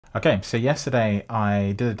Okay, so yesterday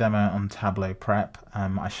I did a demo on Tableau Prep.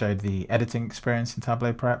 I showed the editing experience in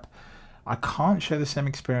Tableau Prep. I can't show the same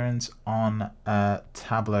experience on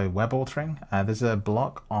Tableau web authoring. There's a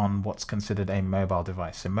block on what's considered a mobile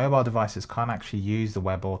device. So mobile devices can't actually use the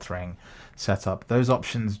web authoring setup. Those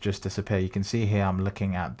options just disappear. You can see here I'm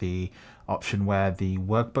looking at the option where the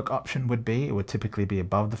workbook option would be. It would typically be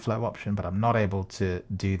above the flow option, but I'm not able to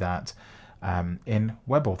do that in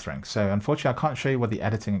web authoring. So unfortunately, I can't show you what the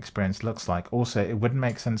editing experience looks like. Also, it wouldn't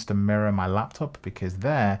make sense to mirror my laptop because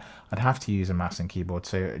there I'd have to use a mouse and keyboard.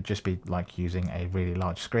 So it'd just be like using a really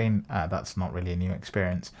large screen. That's not really a new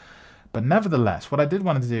experience. But nevertheless, what I did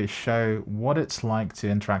want to do is show what it's like to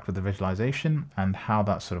interact with the visualization and how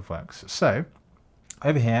that sort of works. So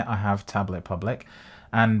over here, I have Tableau Public.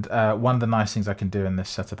 And one of the nice things I can do in this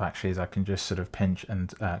setup actually is I can just sort of pinch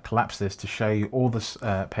and collapse this to show you all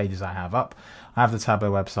the pages I have up. I have the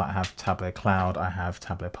Tableau website, I have Tableau Cloud, I have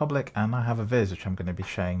Tableau Public, and I have a viz, which I'm going to be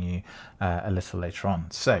showing you a little later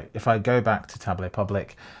on. So if I go back to Tableau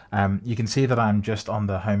Public, you can see that I'm just on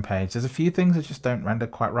the home page. There's a few things that just don't render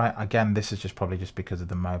quite right. Again, this is just probably just because of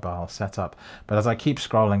the mobile setup. But as I keep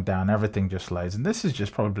scrolling down, everything just loads. And this is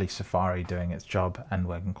just probably Safari doing its job and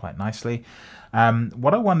working quite nicely.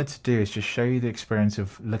 What I wanted to do is just show you the experience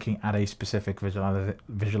of looking at a specific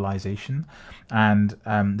visualization. And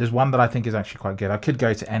there's one that I think is actually quite good. I could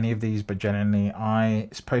go to any of these, but generally I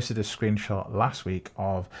posted a screenshot last week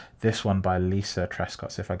of this one by Lisa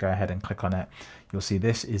Trescott. So if I go ahead and click on it, you'll see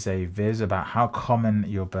this is a viz about how common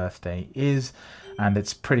your birthday is. And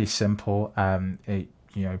it's pretty simple.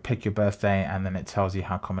 Pick your birthday and then it tells you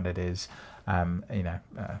how common it is.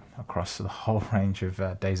 Across the whole range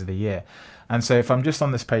of days of the year. And so if I'm just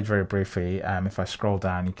on this page very briefly, if I scroll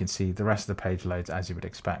down, you can see the rest of the page loads as you would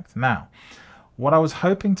expect. Now, what I was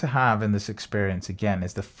hoping to have in this experience, again,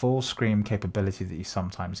 is the full screen capability that you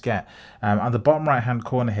sometimes get. At the bottom right hand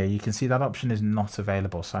corner here, you can see that option is not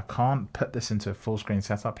available. So I can't put this into a full screen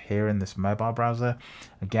setup here in this mobile browser.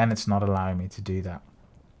 Again, it's not allowing me to do that.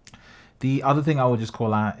 The other thing I will just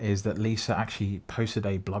call out is that Lisa actually posted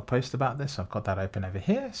a blog post about this. I've got that open over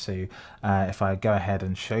here. So if I go ahead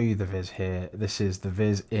and show you the viz here, this is the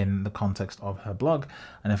viz in the context of her blog.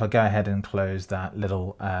 And if I go ahead and close that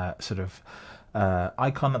little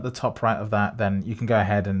icon at the top right of that, then you can go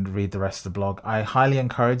ahead and read the rest of the blog. I highly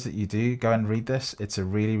encourage that you do go and read this. It's a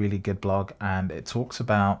really, really good blog, and it talks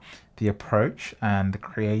about the approach and the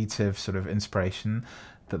creative sort of inspiration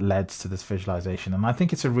that led to this visualization. And I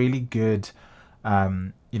think it's a really good,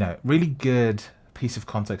 really good piece of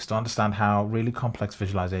context to understand how really complex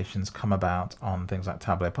visualizations come about on things like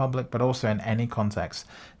Tableau Public, but also in any context.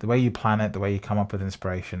 The way you plan it, the way you come up with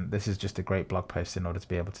inspiration, this is just a great blog post in order to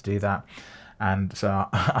be able to do that. And so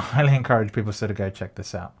I highly encourage people to go check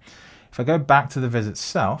this out. If I go back to the viz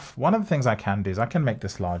itself, one of the things I can do is I can make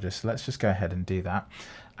this larger. So let's just go ahead and do that.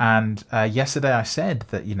 And yesterday I said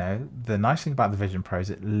that, the nice thing about the VisionPro is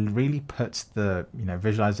it really puts the,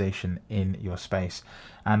 visualization in your space.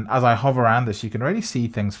 And as I hover around this, you can really see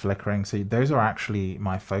things flickering. So those are actually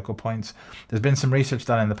my focal points. There's been some research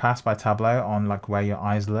done in the past by Tableau on like where your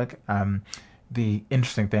eyes look. The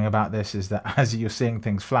interesting thing about this is that as you're seeing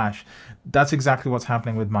things flash, that's exactly what's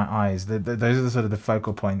happening with my eyes. Those are the sort of the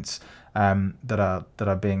focal points that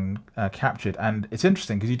are being captured. And it's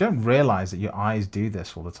interesting because you don't realize that your eyes do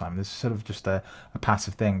this all the time. This is sort of just a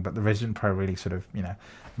passive thing, but the VisionPro really sort of,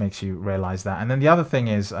 makes you realize that. And then the other thing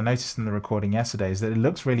is, I noticed in the recording yesterday, is that it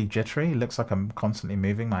looks really jittery. It looks like I'm constantly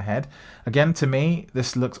moving my head. Again, to me,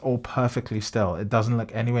 this looks all perfectly still. It doesn't look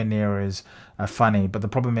anywhere near as funny, but the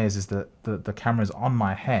problem is that the camera's on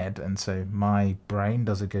my head, and so my brain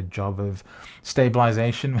does a good job of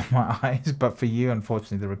stabilization with my eyes, but for you,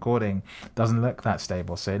 unfortunately, the recording doesn't look that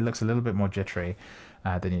stable, so it looks a little bit more jittery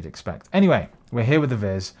than you'd expect. Anyway, we're here with the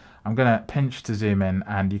viz. I'm going to pinch to zoom in,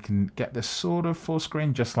 and you can get this sort of full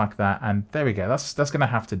screen just like that, and there we go. That's going to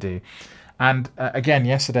have to do. And again,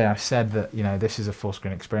 yesterday I said that, this is a full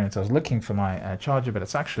screen experience. I was looking for my charger, but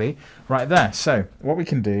it's actually right there. So what we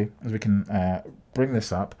can do is we can bring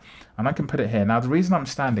this up, and I can put it here. Now, the reason I'm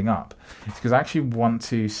standing up is because I actually want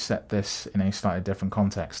to set this in a slightly different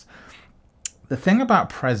context. The thing about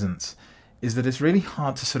presence is that it's really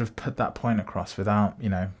hard to sort of put that point across without,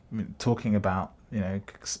 talking about,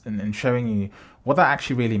 and showing you what that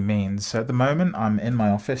actually really means. So at the moment, I'm in my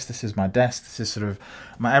office. This is my desk. This is sort of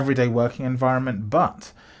my everyday working environment.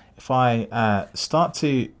 But if I start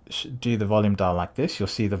to do the volume dial like this, you'll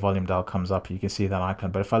see the volume dial comes up. You can see that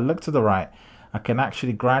icon. But if I look to the right, I can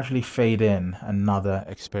actually gradually fade in another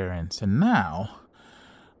experience. And now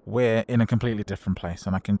we're in a completely different place.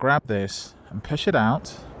 And I can grab this and push it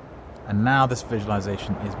out. And now this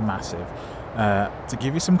visualization is massive. To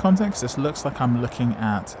give you some context, this looks like I'm looking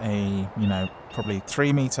at a, probably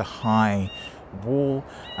 3 meter high wall,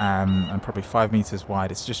 and probably 5 meters wide.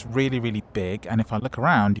 It's just really, really big. And if I look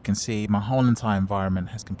around, you can see my whole entire environment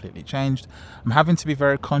has completely changed. I'm having to be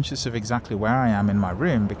very conscious of exactly where I am in my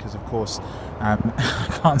room because, of course, I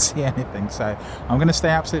can't see anything. So I'm going to stay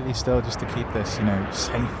absolutely still just to keep this,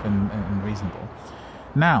 safe and reasonable.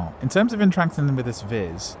 Now, in terms of interacting with this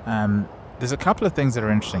viz, there's a couple of things that are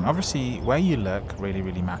interesting. Obviously, where you look really,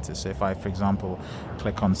 really matters. So if I, for example,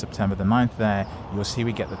 click on September the 9th there, you'll see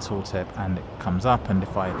we get the tooltip and it comes up. And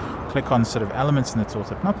if I click on sort of elements in the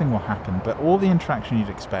tooltip, nothing will happen. But all the interaction you'd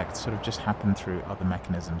expect sort of just happen through other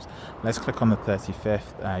mechanisms. Let's click on the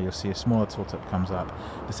 35th. You'll see a smaller tooltip comes up.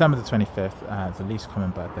 December the 25th, the least common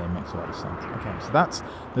birthday, makes a lot of sense. Okay, so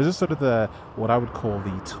those are sort of what I would call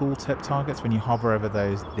the tooltip targets. When you hover over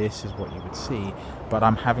those, this is what you would see. But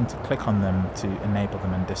I'm having to click on them to enable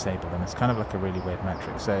them and disable them. It's kind of like a really weird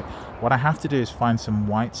metric. So what I have to do is find some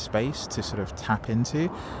white space to sort of tap into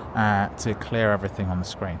to clear everything on the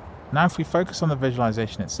screen. Now if we focus on the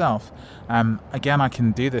visualization itself, again I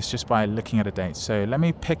can do this just by looking at a date. So let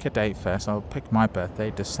me pick a date first. I'll pick my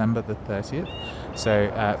birthday, December the 30th.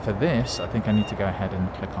 So for this I think I need to go ahead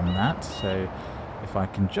and click on that. So if I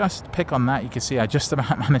can just pick on that, you can see I just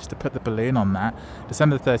about managed to put the balloon on that.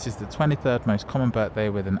 December the 30th is the 23rd most common birthday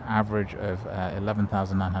with an average of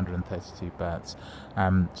 11,932 births.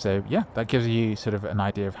 So yeah, that gives you sort of an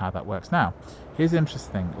idea of how that works. Now, here's the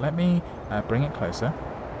interesting thing. Let me bring it closer.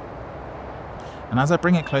 And as I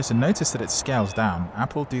bring it closer, notice that it scales down.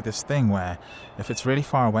 Apple do this thing where if it's really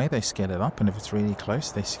far away, they scale it up, and if it's really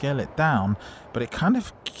close, they scale it down, but it kind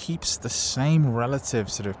of keeps the same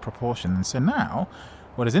relative sort of proportion. And so now,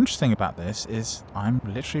 what is interesting about this is I'm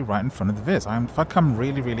literally right in front of the viz. If I come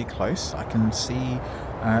really, really close, I can see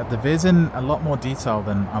the viz in a lot more detail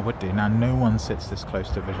than I would do. Now, no one sits this close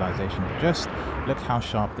to visualization, but just look how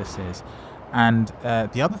sharp this is. And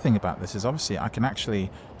the other thing about this is obviously I can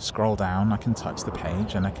actually scroll down, I can touch the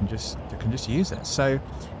page, and I can just use it. So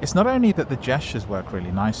it's not only that the gestures work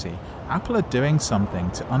really nicely, Apple are doing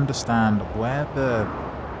something to understand where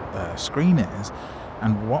the screen is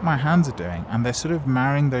and what my hands are doing, and they're sort of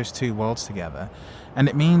marrying those two worlds together. And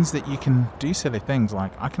it means that you can do silly things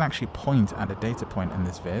like I can actually point at a data point in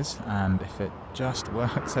this viz, and if it just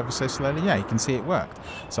works ever so slowly, yeah, you can see it worked.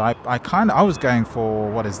 So I was going for,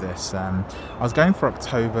 what is this? I was going for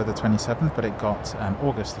October the 27th, but it got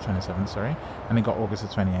August the 27th, sorry, and it got August the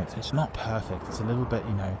 28th. It's not perfect. It's a little bit,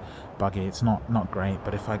 buggy. It's not great.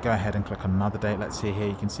 But if I go ahead and click on another date, let's see here,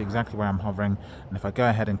 you can see exactly where I'm hovering. And if I go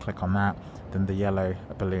ahead and click on that, then the yellow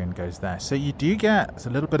balloon goes there. So you do get a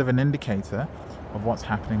little bit of an indicator of what's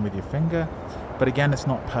happening with your finger, but again, it's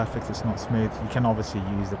not perfect, it's not smooth. You can obviously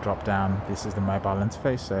use the drop down. This is the mobile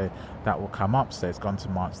interface, so that will come up. So it's gone to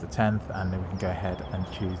March the 10th, and then we can go ahead and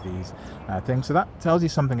choose these things. So that tells you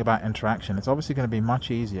something about interaction. It's obviously going to be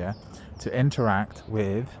much easier to interact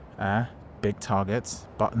with big targets,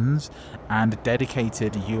 buttons, and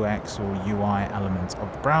dedicated UX or UI elements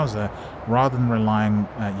of the browser, rather than relying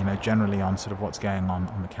generally on sort of what's going on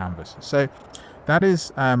the canvas. So that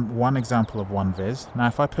is one example of one viz. Now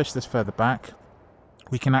if I push this further back,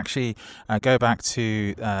 we can actually go back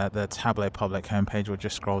to the Tableau public homepage. We'll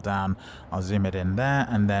just scroll down, I'll zoom it in there,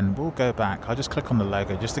 and then we'll go back. I'll just click on the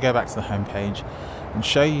logo just to go back to the homepage and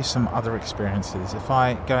show you some other experiences. If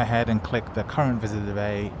I go ahead and click the current visit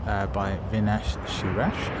today by Vinesh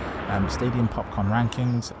Suresh, Stadium Popcorn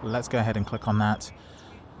Rankings, let's go ahead and click on that.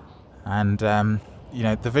 And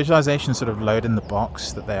the visualization sort of load in the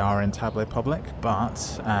box that they are in Tableau Public, but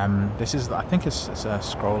this is, I think it's a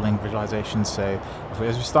scrolling visualization. So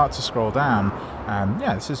as we start to scroll down,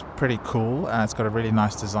 yeah, this is pretty cool. It's got a really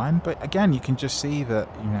nice design, but again, you can just see that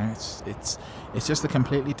it's just a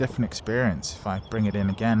completely different experience. If I bring it in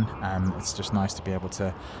again, it's just nice to be able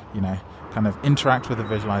to kind of interact with the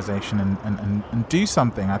visualization and do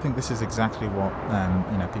something. I think this is exactly what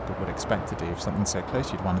people would expect to do. If something's so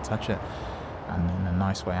close, you'd want to touch it. And in a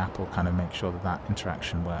nice way, Apple kind of makes sure that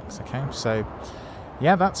interaction works. Okay, so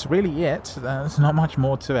yeah, that's really it. There's not much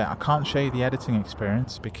more to it. I can't show you the editing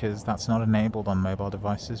experience because that's not enabled on mobile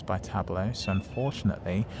devices by Tableau. So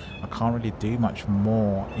unfortunately, I can't really do much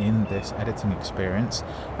more in this editing experience.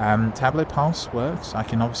 Tableau Pulse works. I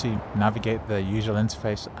can obviously navigate the usual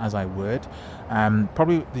interface as I would.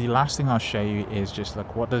 Probably the last thing I'll show you is just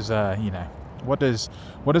like what does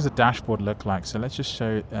what does a dashboard look like? So let's just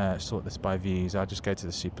sort this by views. I'll just go to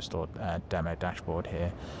the Superstore demo dashboard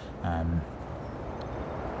here.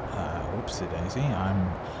 Oopsie daisy,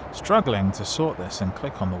 I'm struggling to sort this and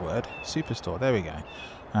click on the word Superstore. There we go.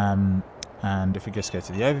 And if we just go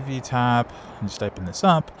to the overview tab and just open this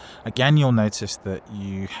up, again, you'll notice that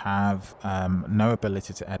you have no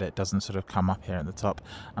ability to edit. It doesn't sort of come up here at the top,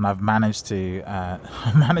 and I've managed to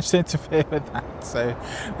interfere with that. So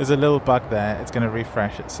there's a little bug there. It's going to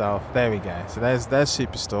refresh itself. There we go. So there's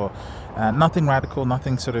Superstore. Nothing radical,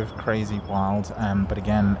 nothing sort of crazy wild, but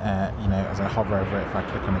again, you know, as I hover over it, if I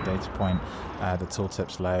click on a data point, the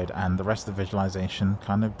tooltips load, and the rest of the visualization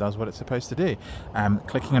kind of does what it's supposed to do.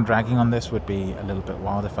 Clicking and dragging on this would be a little bit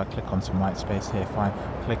wild. If I click on some white space here, if I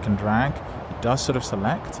click and drag, it does sort of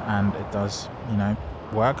select, and it does, you know,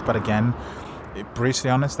 work. But again, brutally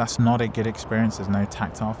honest, that's not a good experience. There's no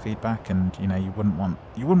tactile feedback, and you know, you wouldn't want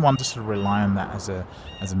to sort of rely on that as a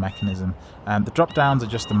mechanism. The drop downs are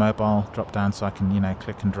just the mobile drop down, so I can, you know,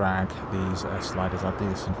 click and drag these sliders. I'll do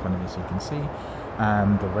this in front of you so you can see.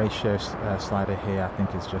 The ratio slider here, I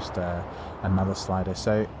think, is just another slider.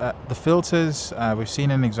 So the filters, we've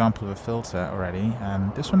seen an example of a filter already.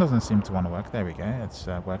 This one doesn't seem to want to work. There we go, it's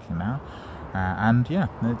working now. And yeah,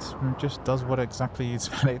 it just does what exactly you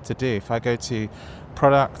expect it to do. If I go to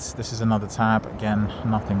products, this is another tab. Again,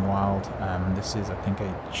 nothing wild. This is, I think,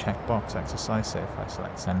 a checkbox exercise. So if I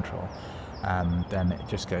select central, then it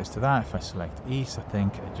just goes to that. If I select east, I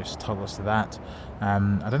think it just toggles to that.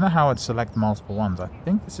 I don't know how I'd select multiple ones. I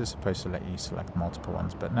think this is supposed to let you select multiple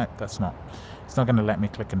ones, but no, that's not. It's not going to let me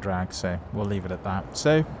click and drag, so we'll leave it at that.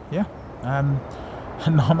 So yeah,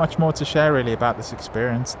 not much more to share really about this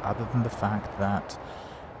experience, other than the fact that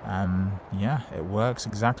yeah, it works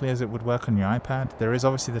exactly as it would work on your iPad. There is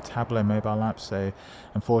obviously the Tableau mobile app, so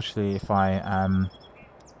unfortunately, if I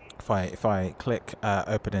click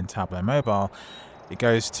open in Tableau mobile, it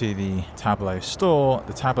goes to the Tableau store.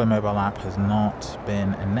 The Tableau mobile app has not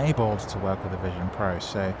been enabled to work with the VisionPro,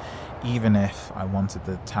 so even if I wanted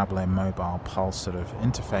the Tableau mobile Pulse sort of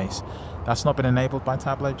interface, that's not been enabled by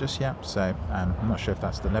Tableau just yet. So I'm not sure if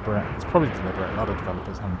that's deliberate. It's probably deliberate. A lot of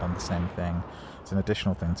developers haven't done the same thing. It's an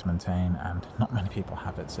additional thing to maintain, and not many people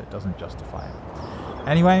have it, so it doesn't justify it.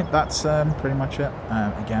 Anyway, that's pretty much it.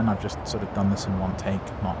 Again, I've just sort of done this in one take,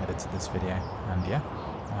 not edited this video, and yeah,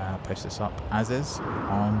 post this up as is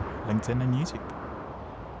on LinkedIn and YouTube.